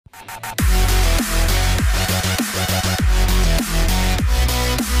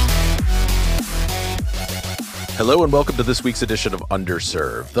Hello and welcome to this week's edition of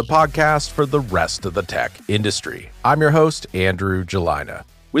Underserved, the podcast for the rest of the tech industry. I'm your host, Andrew Gelina.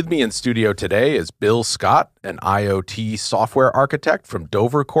 With me in studio today is Bill Scott, an IoT software architect from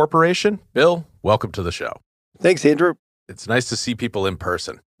Dover Corporation. Bill, welcome to the show. Thanks, Andrew. It's nice to see people in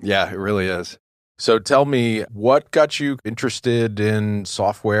person. Yeah, it really is. So tell me, what got you interested in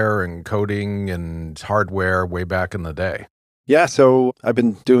software and coding and hardware way back in the day? Yeah, so I've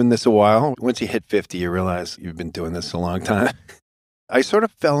been doing this a while. Once you hit 50, you realize you've been doing this a long time. I sort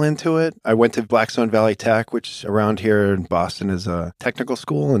of fell into it. I went to Blackstone Valley Tech, which around here in Boston is a technical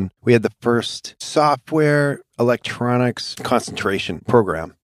school, and we had the first software electronics concentration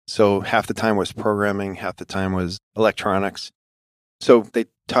program. So half the time was programming, half the time was electronics. So they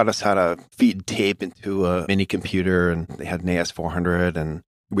taught us how to feed tape into a mini computer, and they had an AS400, and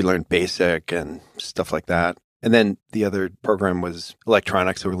we learned BASIC and stuff like that. And then the other program was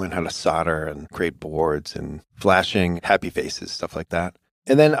electronics, so we learned how to solder and create boards and flashing happy faces, stuff like that.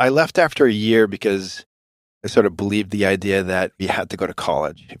 And then I left after a year because I sort of believed the idea that you had to go to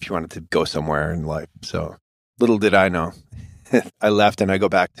college if you wanted to go somewhere in life. So little did I know. I left and I go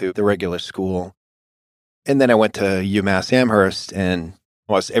back to the regular school. And then I went to UMass Amherst and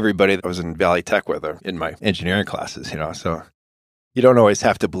almost everybody that was in Valley Tech with her in my engineering classes, so you don't always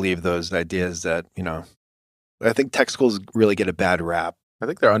have to believe those ideas that, I think tech schools really get a bad rap. I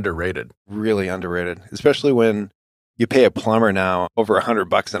think they're underrated. Really underrated, especially when you pay a plumber now over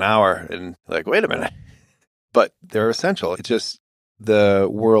 $100 an hour and like, wait a minute. But they're essential. It's just the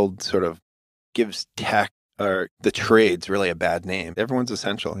world sort of gives tech or the trades really a bad name. Everyone's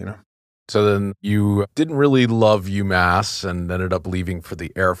essential, So then you didn't really love UMass and ended up leaving for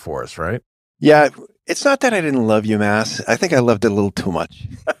the Air Force, right? Yeah, it's not that I didn't love UMass. I think I loved it a little too much.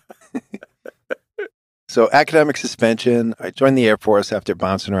 So academic suspension, I joined the Air Force after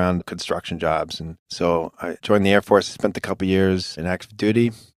bouncing around construction jobs. And so I joined the Air Force, spent a couple years in active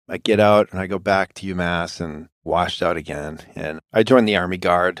duty. I get out and I go back to UMass and washed out again. And I joined the Army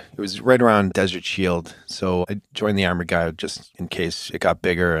Guard. It was right around Desert Shield. So I joined the Army Guard just in case it got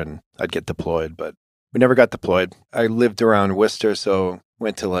bigger and I'd get deployed. But we never got deployed. I lived around Worcester, so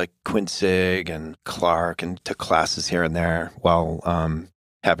went to like Quincy and Clark and took classes here and there while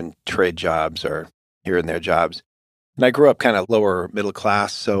having trade jobs or here and there jobs. And I grew up kind of lower middle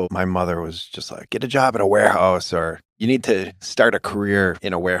class. So my mother was just like, get a job at a warehouse, or you need to start a career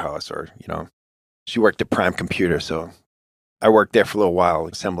in a warehouse, or, she worked at Prime Computer. So I worked there for a little while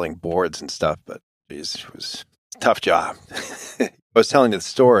assembling boards and stuff, but geez, it was a tough job. I was telling you the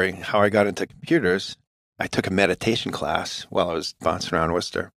story, how I got into computers. I took a meditation class while I was bouncing around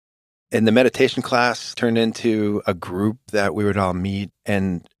Worcester. And the meditation class turned into a group that we would all meet.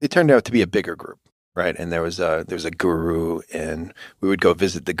 And it turned out to be a bigger group. Right. And there was a guru, and we would go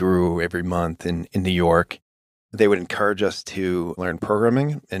visit the guru every month in New York. They would encourage us to learn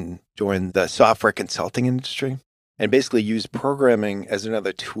programming and join the software consulting industry and basically use programming as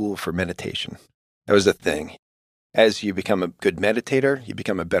another tool for meditation. That was the thing. As you become a good meditator, you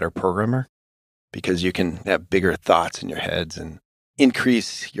become a better programmer because you can have bigger thoughts in your heads and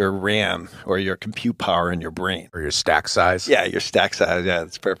increase your RAM or your compute power in your brain. Or your stack size. Yeah, your stack size. Yeah,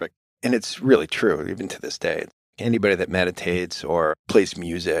 that's perfect. And it's really true, even to this day. Anybody that meditates or plays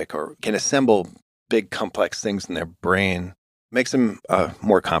music or can assemble big, complex things in their brain makes them a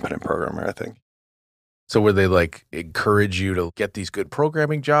more competent programmer, I think. So were they like encourage you to get these good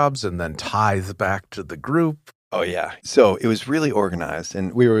programming jobs and then tithe back to the group? Oh, yeah. So it was really organized.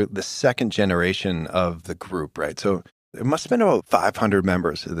 And we were the second generation of the group, right? So it must have been about 500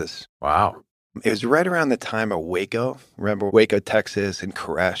 members of this. Wow. It was right around the time of Waco. Remember Waco, Texas, and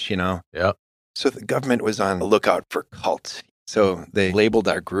Koresh, Yeah. So the government was on the lookout for cults. So they labeled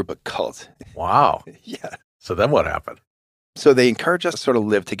our group a cult. Wow. Yeah. So then what happened? So they encouraged us to sort of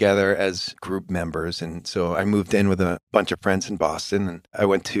live together as group members. And so I moved in with a bunch of friends in Boston, and I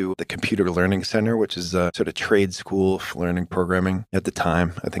went to the Computer Learning Center, which is a sort of trade school for learning programming at the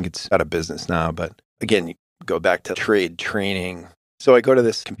time. I think it's out of business now. But again, you go back to trade training. So I go to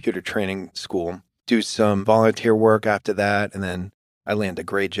this computer training school, do some volunteer work after that, and then I land a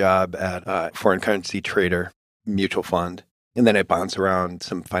great job at a foreign currency trader mutual fund. And then I bounce around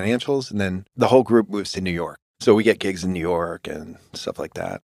some financials, and then the whole group moves to New York. So we get gigs in New York and stuff like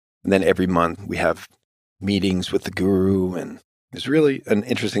that. And then every month we have meetings with the guru, and it's really an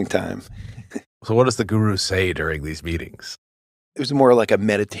interesting time. So what does the guru say during these meetings? It was more like a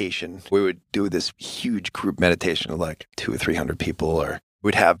meditation. We would do this huge group meditation of like 200 or 300 people, or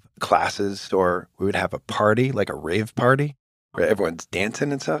we'd have classes, or we would have a party, like a rave party, where everyone's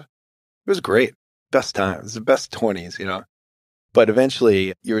dancing and stuff. was great. Best times, the best 20s, But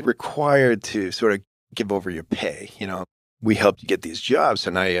eventually you're required to sort of give over your pay. We helped you get these jobs,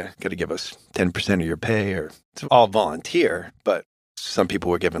 so now you got to give us 10% of your pay, or it's all volunteer, but some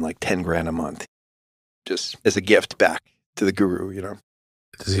people were given like 10 grand a month just as a gift back to the guru.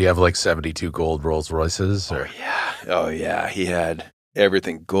 Does he have like 72 gold Rolls Royces? Or? Oh, yeah. He had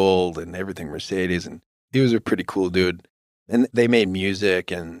everything gold and everything Mercedes, and he was a pretty cool dude. And they made music,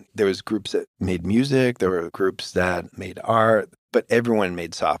 and there was groups that made music. There were groups that made art, but everyone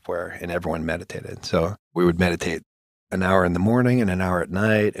made software and everyone meditated. So we would meditate an hour in the morning and an hour at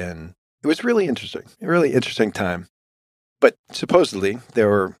night. And it was really interesting, a really interesting time. But supposedly there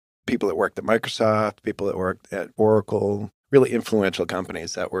were people that worked at Microsoft, people that worked at Oracle, really influential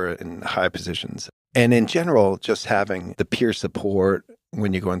companies that were in high positions. And in general, just having the peer support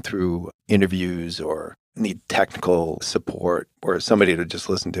when you're going through interviews or need technical support or somebody to just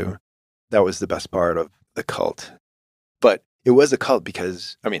listen to, that was the best part of the cult. But it was a cult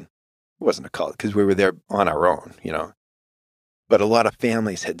because, it wasn't a cult because we were there on our own, But a lot of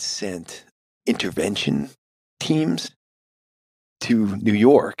families had sent intervention teams to New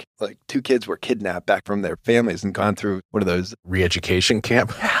York. Like 2 kids were kidnapped back from their families and gone through one of those re-education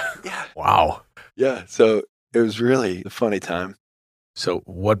camp. Yeah. Wow. Yeah. So it was really a funny time. So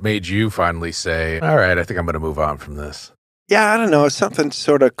what made you finally say, all right, I think I'm going to move on from this? Yeah, I don't know. Something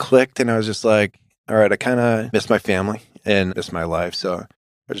sort of clicked and I was just like, all right, I kind of miss my family and miss my life. So I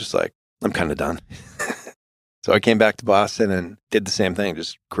was just like, I'm kind of done. So I came back to Boston and did the same thing.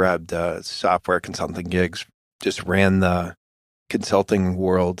 Just grabbed software consulting gigs, just ran the consulting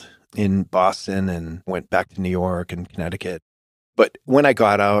world in Boston and went back to New York and Connecticut. But when I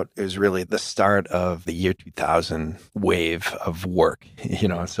got out, it was really the start of the year 2000 wave of work,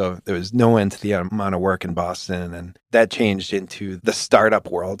 so there was no end to the amount of work in Boston. And that changed into the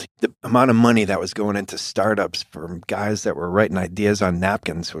startup world. The amount of money that was going into startups from guys that were writing ideas on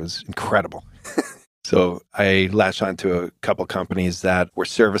napkins was incredible. So I latched onto a couple companies that were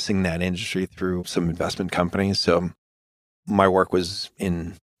servicing that industry through some investment companies. So my work was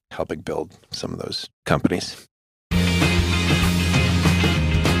in helping build some of those companies.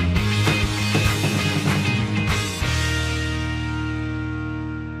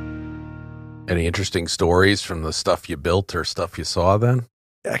 Any interesting stories from the stuff you built or stuff you saw then?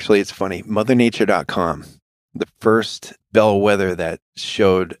 Actually, it's funny. MotherNature.com, the first bellwether that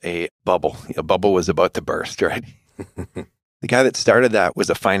showed a bubble. A bubble was about to burst, right? The guy that started that was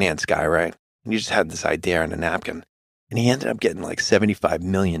a finance guy, right? And he just had this idea on a napkin. And he ended up getting like $75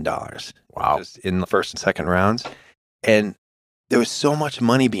 million. Wow. Just in the first and second rounds. And there was so much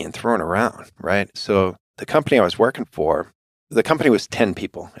money being thrown around, right? So the company I was working for, the company was 10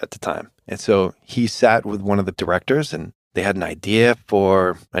 people at the time. And so he sat with one of the directors and they had an idea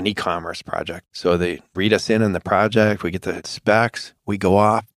for an e-commerce project. So they read us in on the project. We get the specs. We go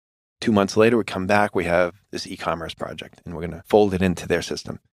off. 2 months later, we come back. We have this e-commerce project and we're going to fold it into their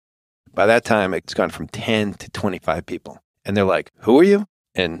system. By that time, it's gone from 10 to 25 people. And they're like, who are you?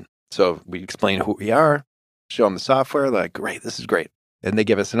 And so we explain who we are, show them the software, like, great, this is great. And they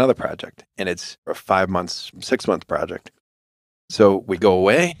give us another project. And it's a 5 months, 6 month project. So we go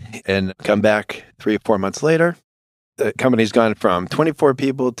away and come back 3 or 4 months later. The company's gone from 24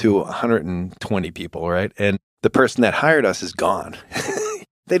 people to 120 people, right? And the person that hired us is gone.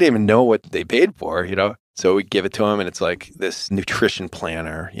 They didn't even know what they paid for, So we give it to them and it's like this nutrition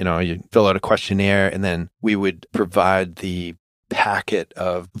planner, you fill out a questionnaire and then we would provide the packet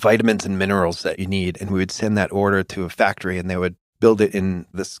of vitamins and minerals that you need. And we would send that order to a factory and they would build it in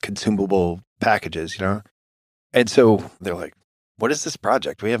this consumable packages, And so they're like, what is this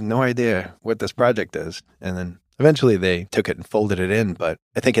project? We have no idea what this project is. And then eventually they took it and folded it in. But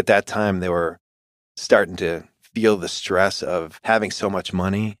I think at that time they were starting to feel the stress of having so much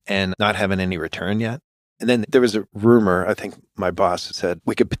money and not having any return yet. And then there was a rumor, I think my boss said,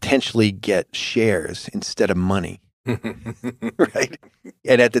 we could potentially get shares instead of money. Right?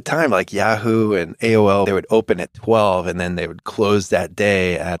 And at the time, like Yahoo and AOL, they would open at 12 and then they would close that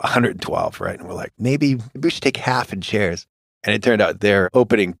day at 112, right? And we're like, maybe we should take half in shares. And it turned out their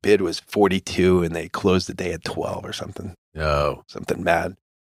opening bid was 42 and they closed the day at 12 or something. Oh. Something bad.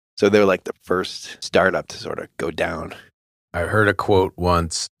 So they were like the first startup to sort of go down. I heard a quote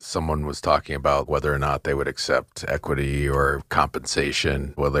once, someone was talking about whether or not they would accept equity or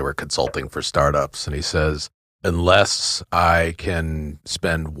compensation while they were consulting for startups. And he says, unless I can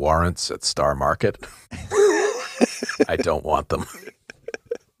spend warrants at Star Market, I don't want them.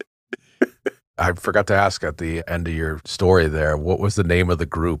 I forgot to ask at the end of your story there, what was the name of the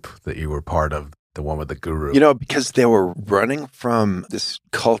group that you were part of? The one with the guru. Because they were running from this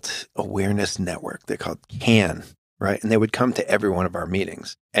cult awareness network they called CAN, right? And they would come to every one of our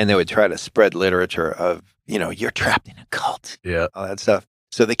meetings and they would try to spread literature of, you're trapped in a cult. Yeah. All that stuff.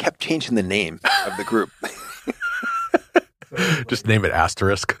 So they kept changing the name of the group. Just name it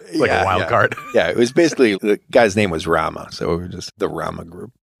asterisk, like a wild card. Yeah, it was basically, the guy's name was Rama. So we were just the Rama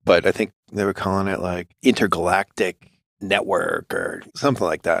group. But I think they were calling it like Intergalactic Network or something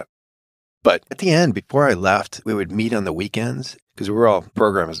like that. But at the end, before I left, we would meet on the weekends because we're all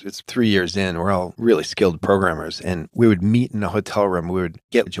programmers. It's 3 years in. We're all really skilled programmers. And we would meet in a hotel room. We would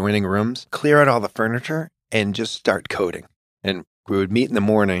get adjoining rooms, clear out all the furniture, and just start coding. And we would meet in the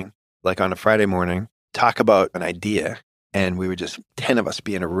morning, like on a Friday morning, talk about an idea. And we would just, 10 of us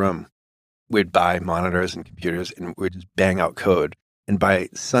be in a room. We'd buy monitors and computers and we'd just bang out code. And by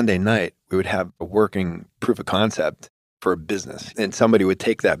Sunday night, we would have a working proof of concept for a business. And somebody would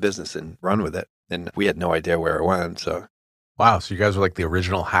take that business and run with it. And we had no idea where it went. So, wow. So you guys were like the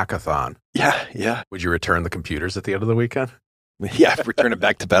original hackathon. Yeah. Would you return the computers at the end of the weekend? Yeah, return it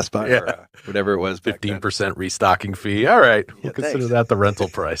back to Best Buy or whatever it was. 15% restocking fee. All right. We'll consider that the rental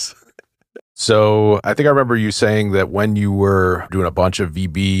price. So I think I remember you saying that when you were doing a bunch of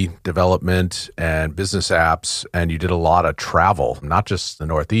VB development and business apps, and you did a lot of travel, not just the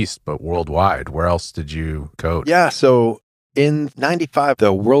Northeast, but worldwide. Where else did you code? Yeah. So in 95,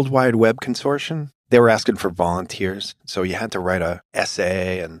 the World Wide Web Consortium, they were asking for volunteers. So you had to write an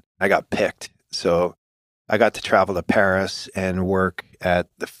essay and I got picked. So I got to travel to Paris and work at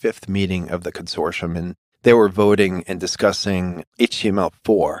the 5th meeting of the consortium. And they were voting and discussing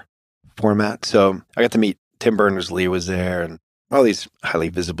HTML4 format. So I got to meet Tim Berners-Lee was there and all these highly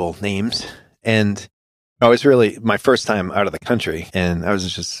visible names. And it was really my first time out of the country. And I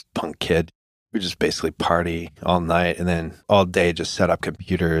was just a punk kid. We just basically party all night and then all day just set up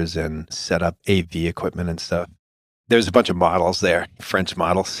computers and set up AV equipment and stuff. There's a bunch of models there, French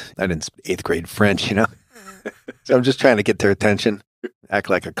models. I didn't speak 8th grade French, So I'm just trying to get their attention, act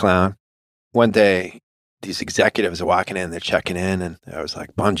like a clown. One day, these executives are walking in, they're checking in, and I was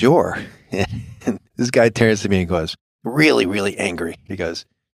like, bonjour. And this guy turns to me and goes, really, really angry. He goes,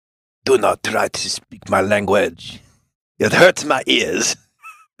 do not try to speak my language. It hurts my ears.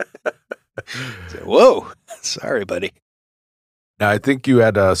 So, whoa, sorry, buddy. Now, I think you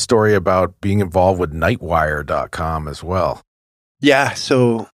had a story about being involved with Nightwire.com as well. Yeah,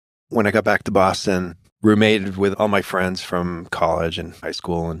 so when I got back to Boston, roommated with all my friends from college and high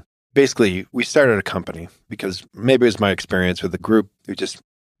school, and basically, we started a company because maybe it was my experience with the group who just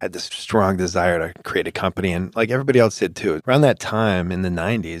had this strong desire to create a company. And like everybody else did too. Around that time in the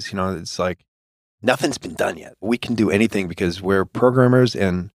 90s, it's like nothing's been done yet. We can do anything because we're programmers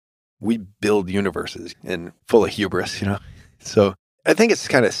and we build universes and full of hubris, So I think it's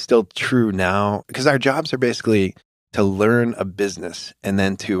kind of still true now because our jobs are basically to learn a business and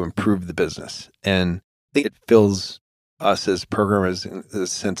then to improve the business. And I think it fills us as programmers in a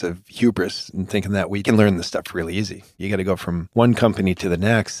sense of hubris and thinking that we can learn this stuff really easy. You got to go from one company to the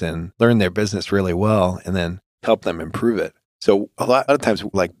next and learn their business really well and then help them improve it. So a lot of times,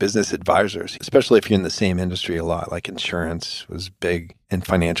 like business advisors, especially if you're in the same industry a lot, like insurance was big and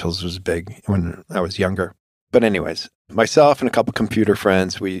financials was big when I was younger. But anyways, myself and a couple computer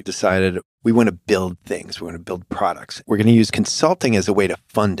friends, we decided we want to build things. We want to build products. We're going to use consulting as a way to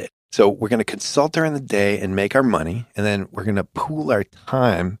fund it. So we're going to consult during the day and make our money, and then we're going to pool our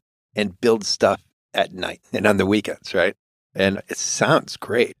time and build stuff at night and on the weekends, right? And it sounds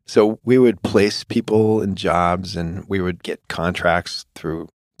great. So we would place people in jobs and we would get contracts through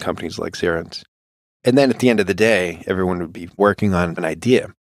companies like Xerox. And then at the end of the day, everyone would be working on an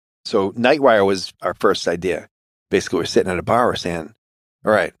idea. So Nightwire was our first idea. Basically, we're sitting at a bar, we're saying,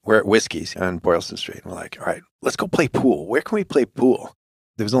 all right, we're at Whiskey's on Boylston Street. And we're like, all right, let's go play pool. Where can we play pool?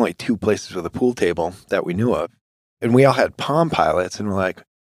 There was only 2 places with a pool table that we knew of. And we all had Palm Pilots. And we're like,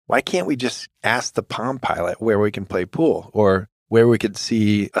 why can't we just ask the Palm Pilot where we can play pool or where we could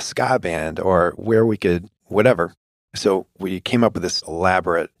see a ska band or where we could whatever? So we came up with this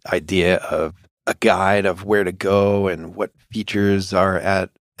elaborate idea of a guide of where to go and what features are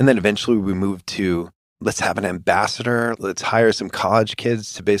at. And then eventually we moved to, let's have an ambassador. Let's hire some college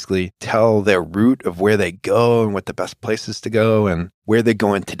kids to basically tell their route of where they go and what the best places to go and where they're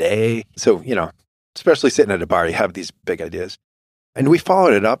going today. So, especially sitting at a bar, you have these big ideas. And we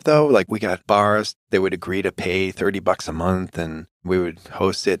followed it up though. Like we got bars, they would agree to pay $30 a month and we would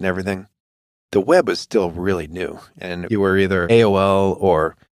host it and everything. The web was still really new. And you were either AOL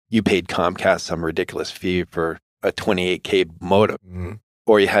or you paid Comcast some ridiculous fee for a 28K modem,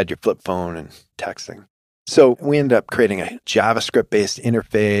 or you had your flip phone and texting. So we ended up creating a JavaScript-based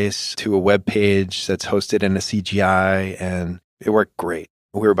interface to a web page that's hosted in a CGI, and it worked great.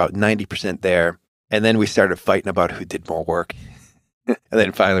 We were about 90% there. And then we started fighting about who did more work. And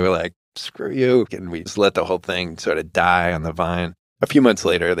then finally we're like, screw you. And we just let the whole thing sort of die on the vine. A few months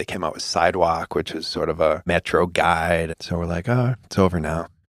later, they came out with Sidewalk, which is sort of a metro guide. So we're like, oh, it's over now.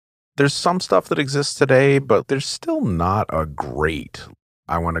 There's some stuff that exists today, but there's still not a great.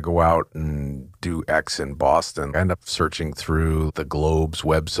 I want to go out and do X in Boston. I end up searching through the Globe's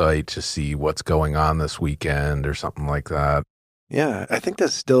website to see what's going on this weekend or something like that. Yeah, I think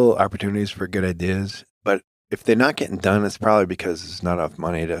there's still opportunities for good ideas. But if they're not getting done, it's probably because there's not enough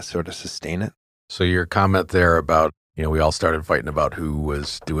money to sort of sustain it. So your comment there about, we all started fighting about who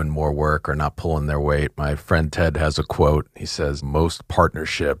was doing more work or not pulling their weight. My friend Ted has a quote. He says, most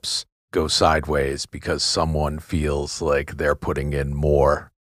partnerships go sideways because someone feels like they're putting in more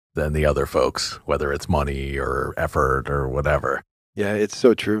than the other folks, whether it's money or effort or whatever. Yeah, it's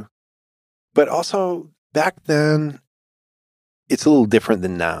so true. But also back then, it's a little different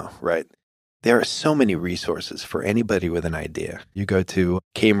than now, right? There are so many resources for anybody with an idea. You go to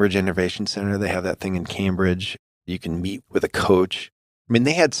Cambridge Innovation Center, they have that thing in Cambridge. You can meet with a coach. I mean,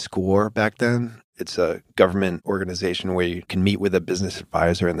 they had SCORE back then. It's a government organization where you can meet with a business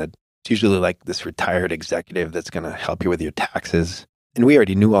advisor, and it's usually like this retired executive that's going to help you with your taxes. And we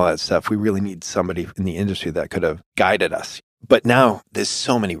already knew all that stuff. We really need somebody in the industry that could have guided us. But now there's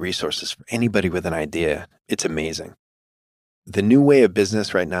so many resources for anybody with an idea. It's amazing. The new way of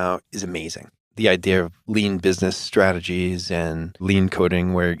business right now is amazing. The idea of lean business strategies and lean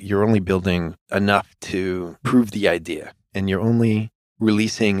coding, where you're only building enough to prove the idea and you're only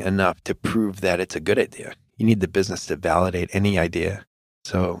releasing enough to prove that it's a good idea. You need the business to validate any idea.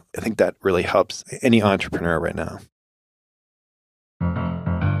 So I think that really helps any entrepreneur right now.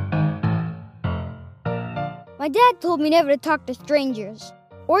 My dad told me never to talk to strangers,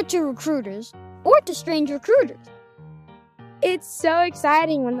 or to recruiters, or to strange recruiters. It's so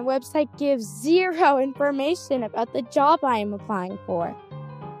exciting when the website gives zero information about the job I am applying for.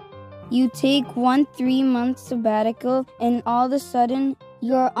 You take 1 3-month sabbatical, and all of a sudden,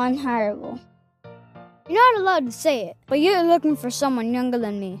 you're unhireable. You're not allowed to say it, but you're looking for someone younger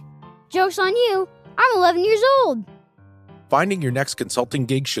than me. Joke's on you, I'm 11 years old. Finding your next consulting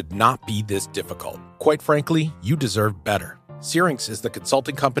gig should not be this difficult. Quite frankly, you deserve better. Syrinx is the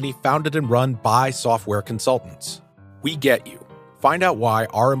consulting company founded and run by software consultants. We get you. Find out why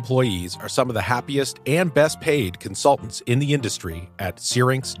our employees are some of the happiest and best paid consultants in the industry at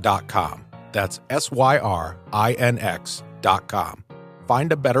syrinx.com. That's SYRINX.com.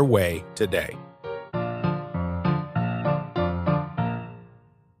 Find a better way today.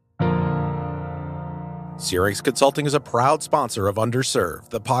 Syrinx Consulting is a proud sponsor of Underserved,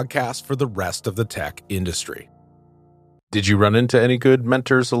 the podcast for the rest of the tech industry. Did you run into any good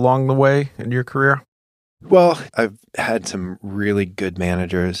mentors along the way in your career? Well, I've had some really good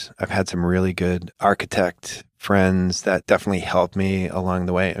managers. I've had some really good architect friends that definitely helped me along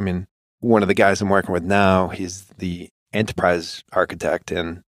the way. I mean, one of the guys I'm working with now, he's the enterprise architect,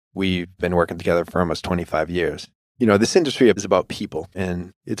 and we've been working together for almost 25 years. This industry is about people,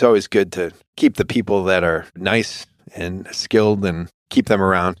 and it's always good to keep the people that are nice and skilled and keep them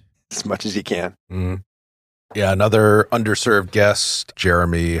around as much as you can. Mm-hmm. Yeah, another underserved guest,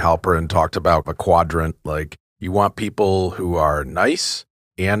 Jeremy Halperin, talked about a quadrant. Like, you want people who are nice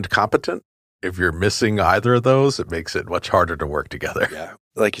and competent. If you're missing either of those, it makes it much harder to work together. Yeah.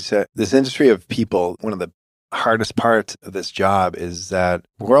 Like you said, this industry of people, one of the hardest parts of this job is that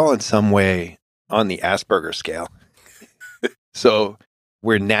we're all in some way on the Asperger scale. So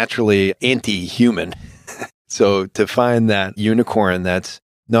we're naturally anti-human. So to find that unicorn that's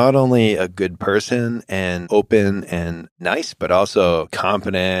not only a good person and open and nice, but also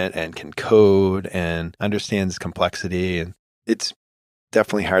competent and can code and understands complexity. And it's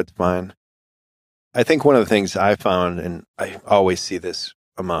definitely hard to find. I think one of the things I found, and I always see this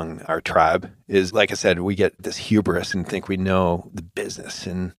among our tribe, is, like I said, we get this hubris and think we know the business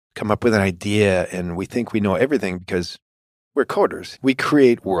and come up with an idea, and we think we know everything because we're coders. We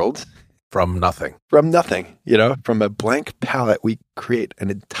create worlds. From nothing. From nothing, from a blank palette, we create an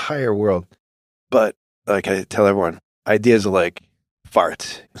entire world. But like I tell everyone, ideas are like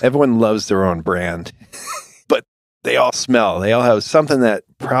farts. Everyone loves their own brand, but they all smell. They all have something that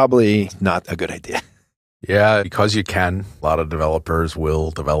probably not a good idea. Yeah, because you can. A lot of developers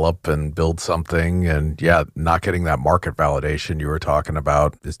will develop and build something. And yeah, not getting that market validation you were talking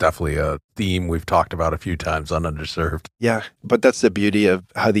about is definitely a theme we've talked about a few times on Underserved. Yeah, but that's the beauty of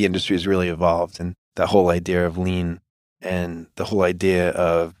how the industry has really evolved, and the whole idea of lean and the whole idea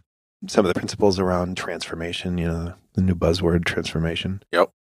of some of the principles around transformation, the new buzzword transformation.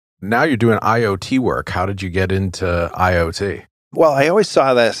 Yep. Now you're doing IoT work. How did you get into IoT? Well, I always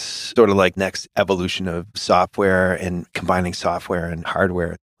saw this sort of like next evolution of software and combining software and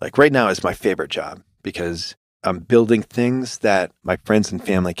hardware. Like right now is my favorite job because I'm building things that my friends and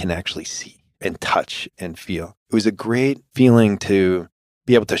family can actually see and touch and feel. It was a great feeling to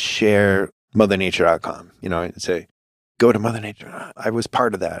be able to share mothernature.com, and say, go to Mother Nature. I was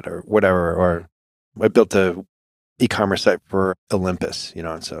part of that or whatever. Or I built a e-commerce site for Olympus,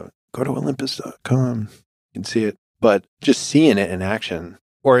 and so go to olympus.com. You can see it. But just seeing it in action,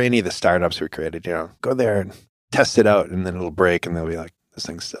 or any of the startups we created, go there and test it out, and then it'll break, and they'll be like, this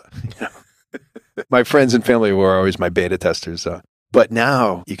thing's, My friends and family were always my beta testers. But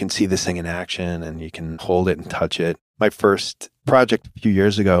now you can see this thing in action, and you can hold it and touch it. My first project a few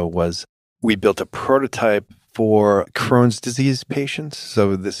years ago was we built a prototype for Crohn's disease patients.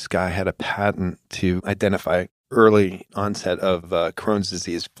 So this guy had a patent to identify early onset of Crohn's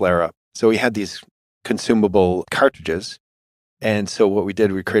disease flare-up. So we had these consumable cartridges. And so what we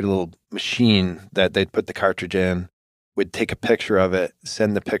did, we created a little machine that they'd put the cartridge in, would take a picture of it,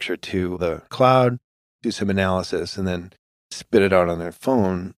 send the picture to the cloud, do some analysis, and then spit it out on their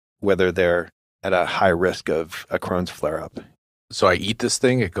phone, whether they're at a high risk of a Crohn's flare-up. So I eat this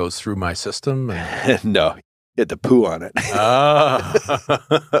thing, it goes through my system? And... No, you had to poo on it. Oh.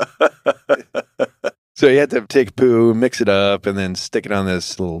 So you had to take poo, mix it up, and then stick it on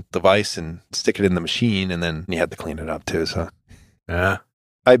this little device and stick it in the machine, and then you had to clean it up too. So, yeah.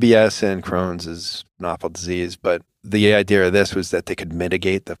 IBS and Crohn's is an awful disease, but the idea of this was that they could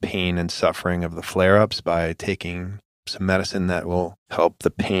mitigate the pain and suffering of the flare-ups by taking some medicine that will help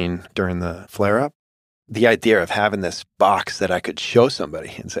the pain during the flare-up. The idea of having this box that I could show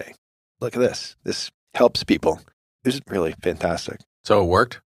somebody and say, look at this. This helps people. It was really fantastic. So it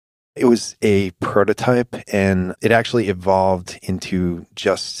worked? It was a prototype, and it actually evolved into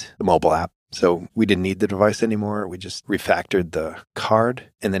just the mobile app. So we didn't need the device anymore. We just refactored the card,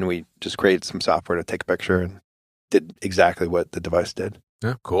 and then we just created some software to take a picture and did exactly what the device did.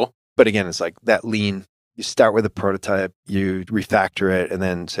 Yeah, cool. But again, it's like that lean. You start with a prototype, you refactor it, and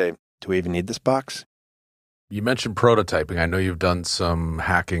then say, do we even need this box? You mentioned prototyping. I know you've done some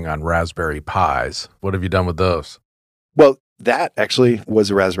hacking on Raspberry Pis. What have you done with those? Well, that actually was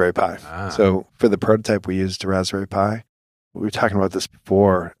a Raspberry Pi. Ah. So for the prototype, we used a Raspberry Pi. We were talking about this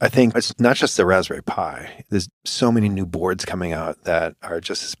before. I think it's not just the Raspberry Pi. There's so many new boards coming out that are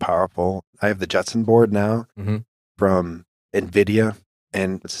just as powerful. I have the Jetson board now from NVIDIA,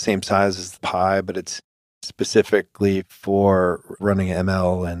 and it's the same size as the Pi, but it's specifically for running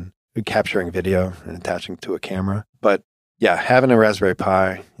ML and capturing video and attaching to a camera. But yeah, having a Raspberry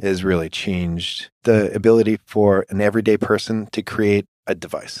Pi has really changed the ability for an everyday person to create a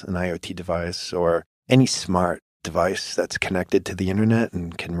device, an IoT device, or any smart device that's connected to the internet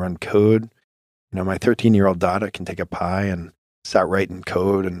and can run code. My 13-year-old daughter can take a Pi and start writing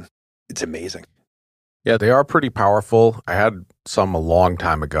code, and it's amazing. Yeah, they are pretty powerful. I had some a long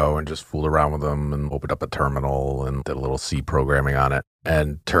time ago and just fooled around with them and opened up a terminal and did a little C programming on it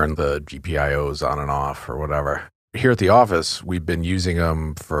and turned the GPIOs on and off or whatever. Here at the office, we've been using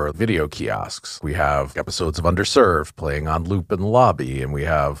them for video kiosks. We have episodes of Underserved playing on loop in the lobby, and we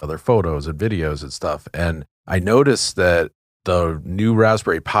have other photos and videos and stuff. And I noticed that the new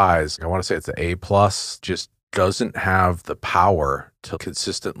Raspberry Pis, I want to say it's the A+, just doesn't have the power to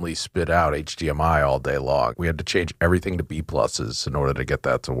consistently spit out HDMI all day long. We had to change everything to B+ in order to get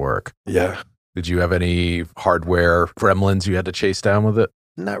that to work. Yeah. Did you have any hardware gremlins you had to chase down with it?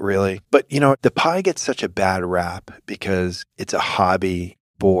 Not really. But, the Pi gets such a bad rap because it's a hobby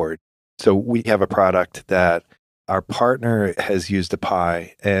board. So we have a product that our partner has used a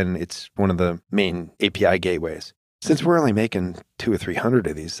Pi, and it's one of the main API gateways. Since we're only making 200 or 300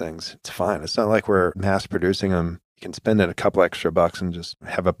 of these things, it's fine. It's not like we're mass producing them. You can spend a couple extra bucks and just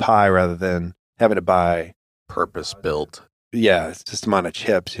have a Pi rather than having to buy purpose built. Yeah, it's just amount of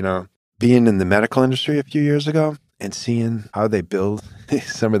chips, Being in the medical industry a few years ago and seeing how they build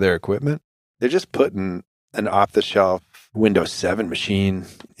some of their equipment, they're just putting an off-the-shelf Windows 7 machine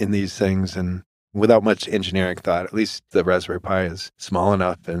in these things and without much engineering thought. At least the Raspberry Pi is small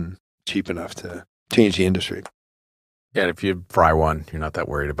enough and cheap enough to change the industry. Yeah, and if you fry one, you're not that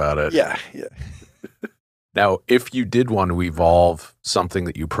worried about it. Yeah. Now, if you did want to evolve something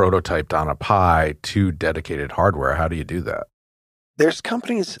that you prototyped on a Pi to dedicated hardware, how do you do that? There's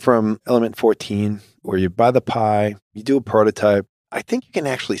companies from Element 14 where you buy the Pi, you do a prototype. I think you can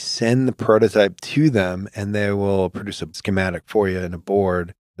actually send the prototype to them and they will produce a schematic for you and a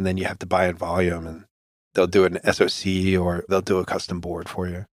board, and then you have to buy in volume and they'll do an SoC or they'll do a custom board for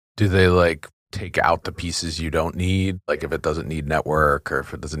you. Do they like take out the pieces you don't need? Like if it doesn't need network or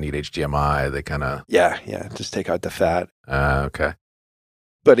if it doesn't need HDMI, they kind of... Yeah. Just take out the fat. Okay.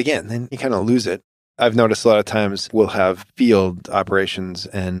 But again, then you kind of lose it. I've noticed a lot of times we'll have field operations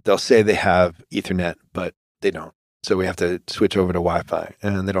and they'll say they have Ethernet, but they don't. So we have to switch over to Wi-Fi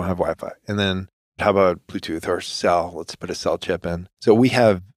and they don't have Wi-Fi. And then how about Bluetooth or cell? Let's put a cell chip in. So we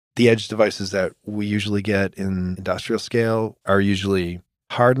have the edge devices that we usually get in industrial scale are usually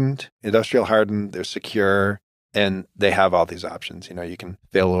hardened, industrial hardened, they're secure, and they have all these options. You can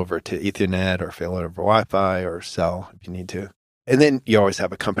fail over to Ethernet or fail over Wi-Fi or cell if you need to. And then you always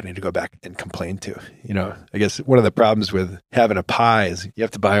have a company to go back and complain to. I guess one of the problems with having a Pi is you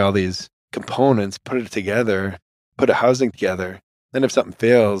have to buy all these components, put it together, put a housing together. Then if something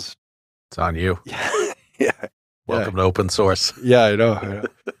fails, it's on you. Yeah. Welcome to open source. Yeah, I know.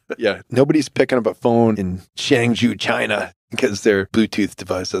 Yeah. Nobody's picking up a phone in Changzhou, China because their Bluetooth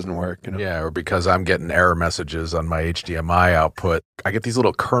device doesn't work. Yeah, or because I'm getting error messages on my HDMI output. I get these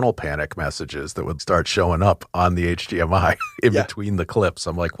little kernel panic messages that would start showing up on the HDMI in between the clips.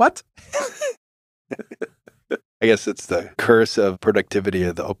 I'm like, what? I guess it's the curse of productivity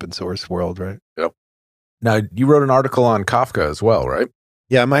of the open source world, right? Yep. Now, you wrote an article on Kafka as well, right?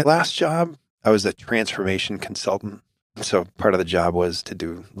 Yeah, my last job, I was a transformation consultant. So part of the job was to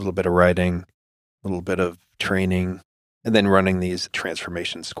do a little bit of writing, a little bit of training, and then running these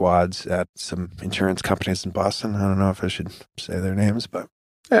transformation squads at some insurance companies in Boston. I don't know if I should say their names, but...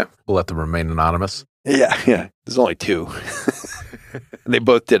 Yeah, we'll let them remain anonymous. Yeah. There's only two. They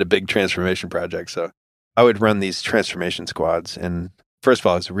both did a big transformation project. So I would run these transformation squads. And first of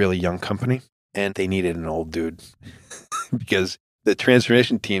all, it's a really young company, and they needed an old dude because the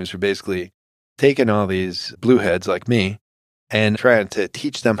transformation teams were basically taking all these blue heads like me and trying to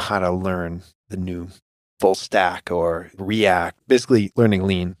teach them how to learn the new full stack or React, basically learning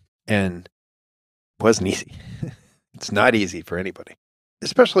lean. And it wasn't easy. It's not easy for anybody,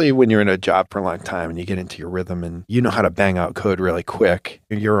 especially when you're in a job for a long time and you get into your rhythm and you know how to bang out code really quick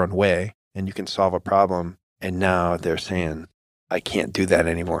in your own way and you can solve a problem. And now they're saying, I can't do that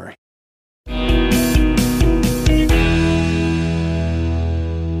anymore.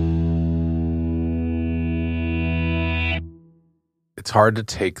 It's hard to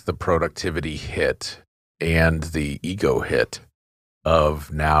take the productivity hit and the ego hit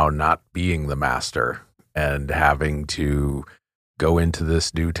of now not being the master and having to go into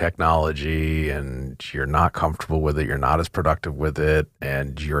this new technology and you're not comfortable with it, you're not as productive with it,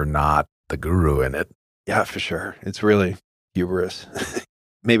 and you're not the guru in it. Yeah, for sure. It's really hubris.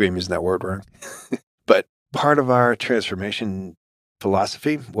 Maybe I'm using that word wrong. But part of our transformation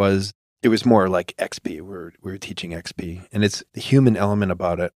philosophy was, it was more like XP. We were teaching XP, and it's the human element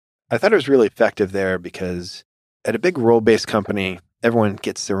about it. I thought it was really effective there because at a big role-based company, everyone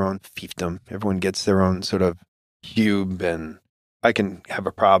gets their own fiefdom. Everyone gets their own sort of cube, and I can have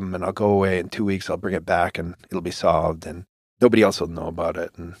a problem and I'll go away in 2 weeks. I'll bring it back and it'll be solved, and nobody else will know about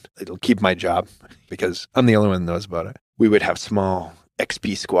it, and it'll keep my job because I'm the only one that knows about it. We would have small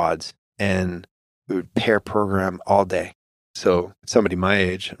XP squads, and we would pair program all day. So somebody my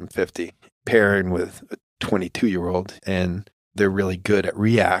age, I'm 50, pairing with a 22-year-old, and they're really good at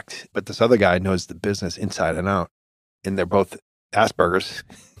React, but this other guy knows the business inside and out, and they're both Asperger's.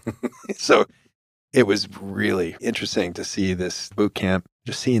 So it was really interesting to see this boot camp,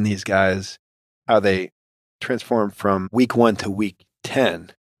 just seeing these guys, how they transformed from week 1 to week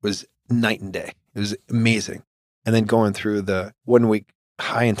 10 was night and day. It was amazing. And then going through the 1 week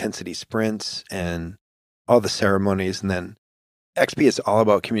high intensity sprints and all the ceremonies, and then XP is all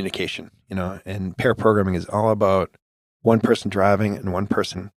about communication, and pair programming is all about one person driving and one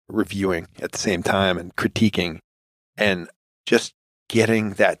person reviewing at the same time and critiquing, and just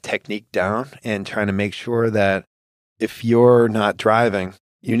getting that technique down and trying to make sure that if you're not driving,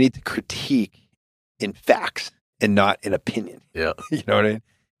 you need to critique in facts and not in opinion. Yeah. You know what I mean?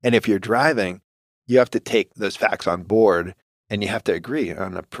 And if you're driving, you have to take those facts on board and you have to agree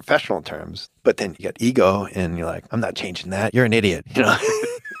on the professional terms. But then you got ego and you're like, I'm not changing that. You're an idiot.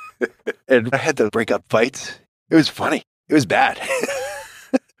 And I had to break up fights. It was funny. It was bad.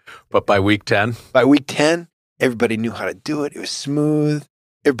 But by week 10? By week 10, everybody knew how to do it. It was smooth.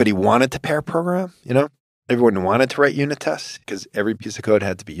 Everybody wanted to pair program, Everyone wanted to write unit tests because every piece of code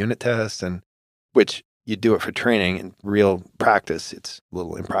had to be unit tests, and which you do it for training. In real practice, it's a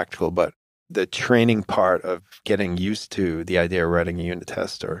little impractical, but the training part of getting used to the idea of writing a unit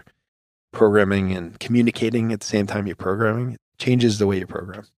test or programming and communicating at the same time you're programming changes the way you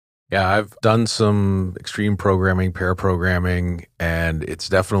program. Yeah, I've done some extreme programming, pair programming, and it's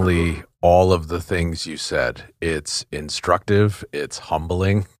definitely all of the things you said. It's instructive, it's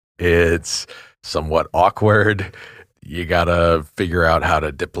humbling, It's somewhat awkward. You got to figure out how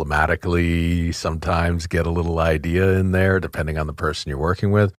to diplomatically sometimes get a little idea in there, depending on the person you're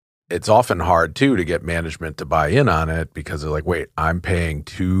working with. It's often hard, too, to get management to buy in on it because they're like, wait, I'm paying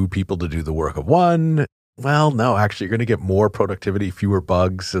 2 people to do the work of 1. Well, no, actually, you're going to get more productivity, fewer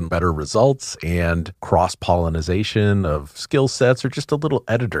bugs, and better results, and cross-pollination of skill sets, or just a little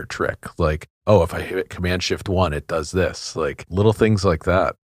editor trick. Like, oh, if I hit Command-Shift-1, it does this. Like, little things like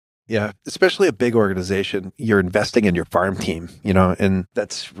that. Yeah, especially a big organization, you're investing in your farm team, and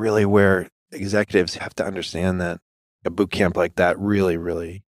that's really where executives have to understand that a boot camp like that really,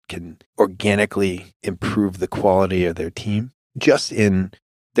 really can organically improve the quality of their team just in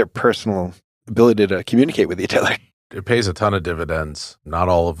their personal ability to communicate with each other. It pays a ton of dividends. Not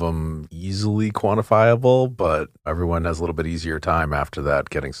all of them easily quantifiable, but everyone has a little bit easier time after that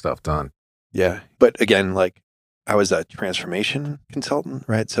getting stuff done. Yeah. But again, like I was a transformation consultant,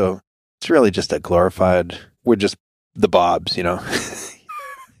 right? So it's really just a glorified, we're just the Bobs,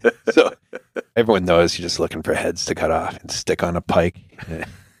 So everyone knows you're just looking for heads to cut off and stick on a pike.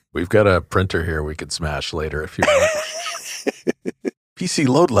 We've got a printer here we could smash later if you want. PC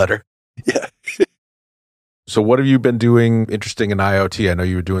load letter. Yeah. So what have you been doing interesting in IoT? I know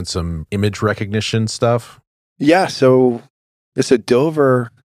you were doing some image recognition stuff. Yeah. So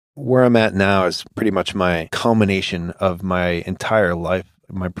Dover, where I'm at now, is pretty much my culmination of my entire life,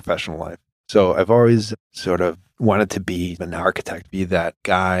 my professional life. So I've always sort of wanted to be an architect, be that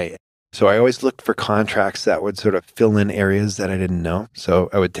guy. So I always looked for contracts that would sort of fill in areas that I didn't know. So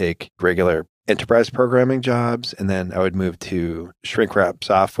I would take regular enterprise programming jobs, and then I would move to shrink wrap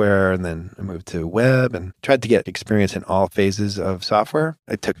software, and then I moved to web and tried to get experience in all phases of software.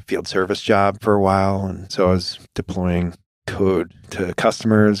 I took a field service job for a while, and so I was deploying code to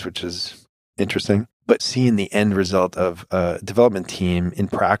customers, which is interesting. But seeing the end result of a development team in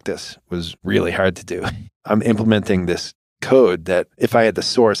practice was really hard to do. I'm implementing this code that if I had the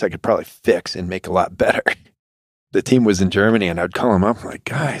source, I could probably fix and make a lot better. The team was in Germany, and I'd call them up like,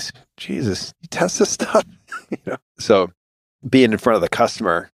 guys, Jesus, you test this stuff? So being in front of the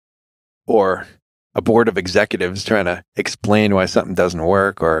customer or a board of executives trying to explain why something doesn't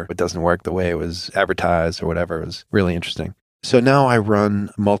work or it doesn't work the way it was advertised or whatever was really interesting. So now I run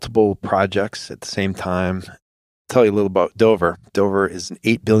multiple projects at the same time. I'll tell you a little about Dover. Dover is an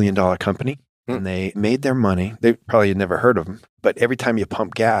 $8 billion company, and they made their money. They probably had never heard of them, but every time you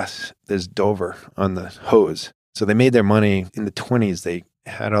pump gas, there's Dover on the hose. So they made their money in the 20s. They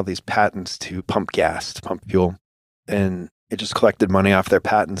had all these patents to pump gas, to pump fuel, and it just collected money off their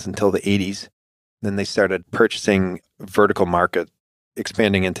patents until the 80s. Then they started purchasing vertical market,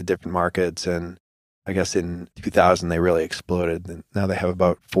 expanding into different markets, and I guess in 2000, they really exploded. And now they have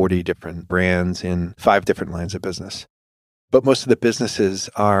about 40 different brands in 5 different lines of business. But most of the businesses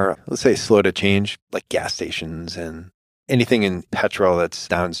are, let's say, slow to change, like gas stations, and anything in petrol that's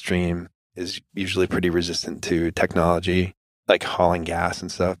downstream is usually pretty resistant to technology, like hauling gas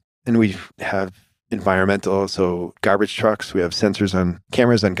and stuff. And we have environmental, so garbage trucks. We have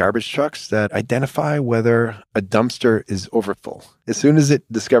cameras on garbage trucks that identify whether a dumpster is overfull. As soon as it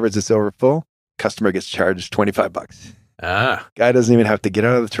discovers it's overfull, customer gets charged $25. Guy doesn't even have to get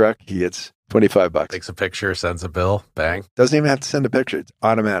out of the truck. He gets $25. Takes a picture, sends a bill, bang. Doesn't even have to send a picture. It's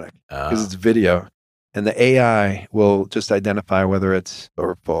automatic because it's video. And the AI will just identify whether it's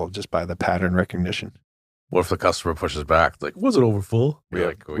overfull just by the pattern recognition. What if the customer pushes back? Like, was it overfull?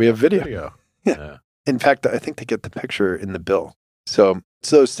 We have video. Yeah. In fact, I think they get the picture in the bill. So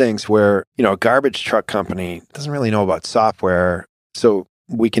it's those things where, a garbage truck company doesn't really know about software. So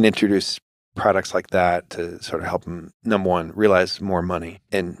we can introduce products like that to sort of help them, number one, realize more money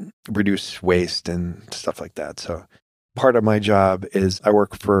and reduce waste and stuff like that. So part of my job is I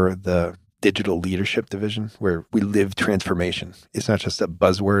work for the digital leadership division where we live transformation. It's not just a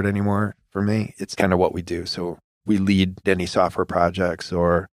buzzword anymore for me. It's kind of what we do. So we lead any software projects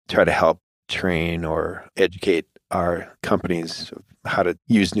or try to help train or educate our companies how to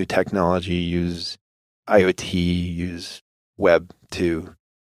use new technology, use IoT, use web to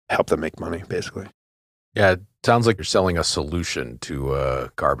help them make money, basically. Yeah, it sounds like you're selling a solution to a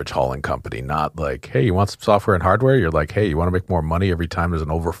garbage hauling company, not like, hey, you want some software and hardware? You're like, hey, you want to make more money every time there's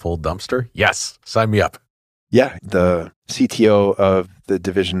an overfull dumpster? Yes, sign me up. Yeah, the CTO of the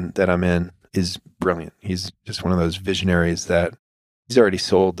division that I'm in is brilliant. He's just one of those visionaries that he's already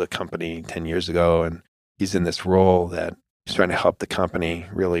sold the company 10 years ago, and he's in this role that he's trying to help the company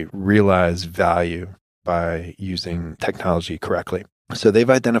really realize value by using technology correctly. So they've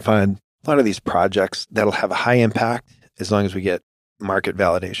identified a lot of these projects that'll have a high impact as long as we get market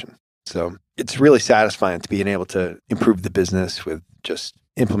validation. So it's really satisfying to being able to improve the business with just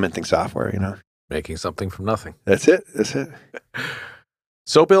implementing software, Making something from nothing. That's it.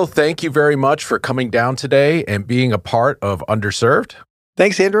 So, Bill, thank you very much for coming down today and being a part of Underserved.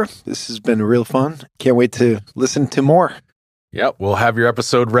 Thanks, Andrew. This has been real fun. Can't wait to listen to more. Yep, we'll have your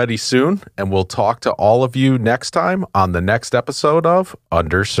episode ready soon, and we'll talk to all of you next time on the next episode of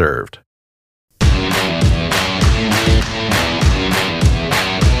Underserved.